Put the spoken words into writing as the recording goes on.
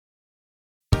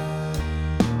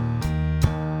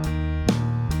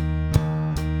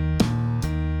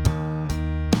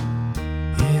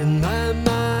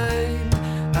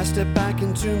step back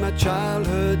into my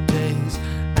childhood days,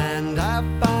 and I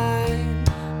find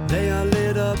they are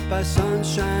lit up by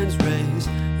sunshine's rays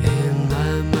in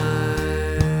my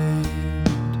mind.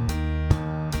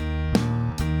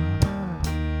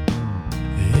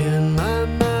 In my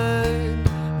mind,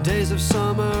 days of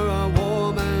summer are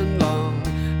warm and long,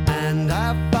 and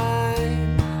I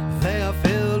find they are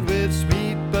filled with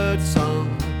sweet bird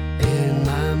song in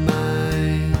my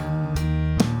mind.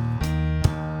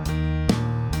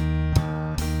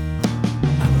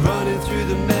 I'm running through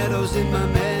the meadows in my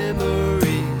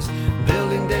memories,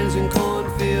 building dens and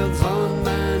cornfields on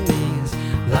my knees,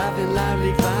 laughing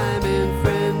loudly, climbing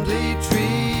friendly trees.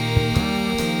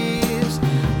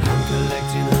 I'm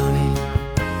collecting honey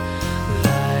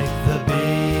like the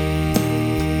bees.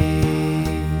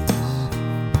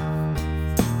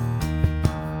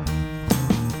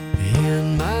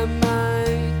 In my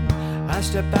mind, I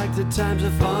step back to times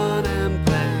of fun and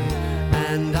play,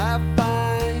 and I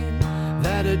find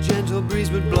that a gentle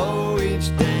breeze would blow each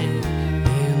day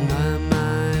in my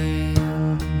mind.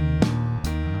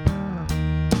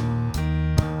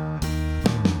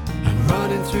 I'm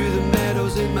running through the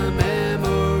meadows in my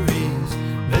memories,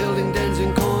 building dens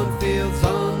and cornfields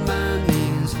on my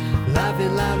knees,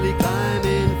 laughing loudly,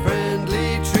 climbing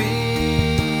friendly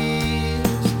trees.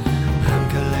 I'm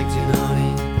collecting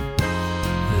honey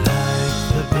like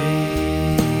the bees.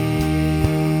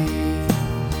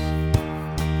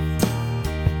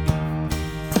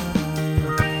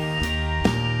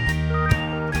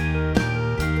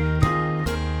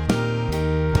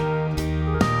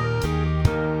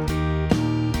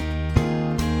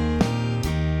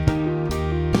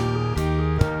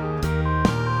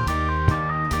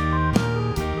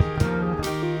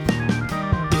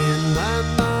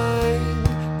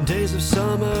 Days of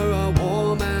summer are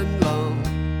warm and long,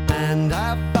 and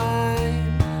I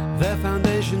find their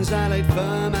foundations are laid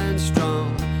firm and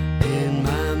strong in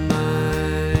my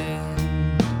mind.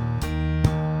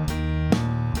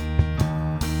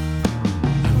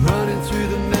 I'm running through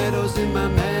the meadows in my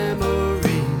memory,